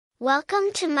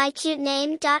Welcome to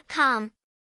mycutename.com.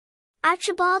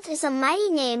 Archibald is a mighty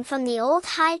name from the Old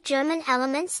High German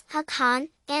elements Hakan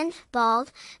and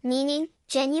Bald, meaning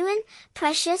genuine,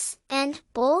 precious, and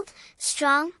bold,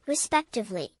 strong,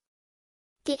 respectively.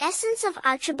 The essence of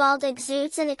Archibald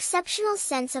exudes an exceptional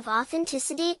sense of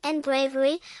authenticity and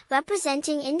bravery,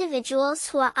 representing individuals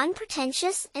who are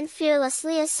unpretentious and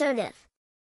fearlessly assertive.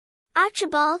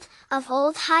 Archibald, of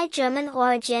Old High German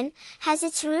origin, has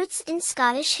its roots in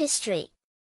Scottish history.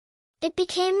 It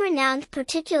became renowned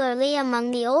particularly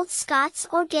among the Old Scots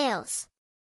or Gaels.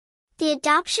 The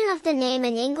adoption of the name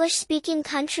in English-speaking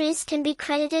countries can be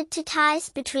credited to ties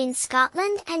between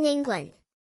Scotland and England.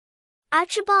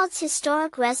 Archibald's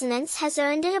historic resonance has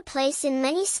earned it a place in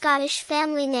many Scottish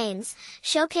family names,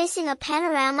 showcasing a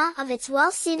panorama of its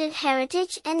well-seated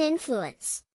heritage and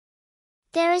influence.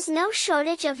 There is no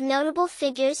shortage of notable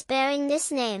figures bearing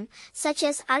this name, such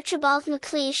as Archibald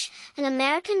MacLeish, an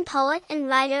American poet and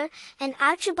writer, and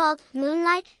Archibald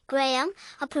 "Moonlight" Graham,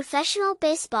 a professional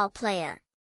baseball player.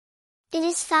 It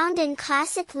is found in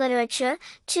classic literature,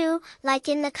 too, like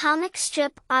in the comic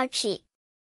strip Archie.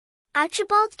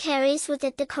 Archibald carries with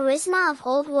it the charisma of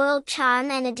Old World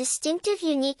charm and a distinctive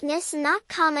uniqueness not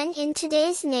common in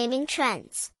today's naming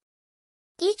trends.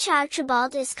 Each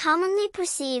Archibald is commonly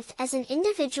perceived as an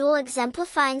individual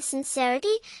exemplifying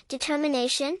sincerity,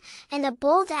 determination, and a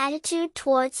bold attitude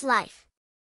towards life.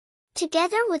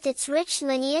 Together with its rich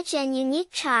lineage and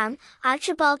unique charm,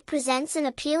 Archibald presents an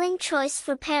appealing choice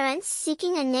for parents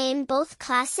seeking a name both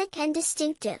classic and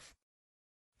distinctive.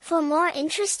 For more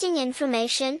interesting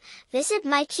information, visit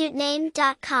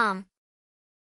mycutename.com.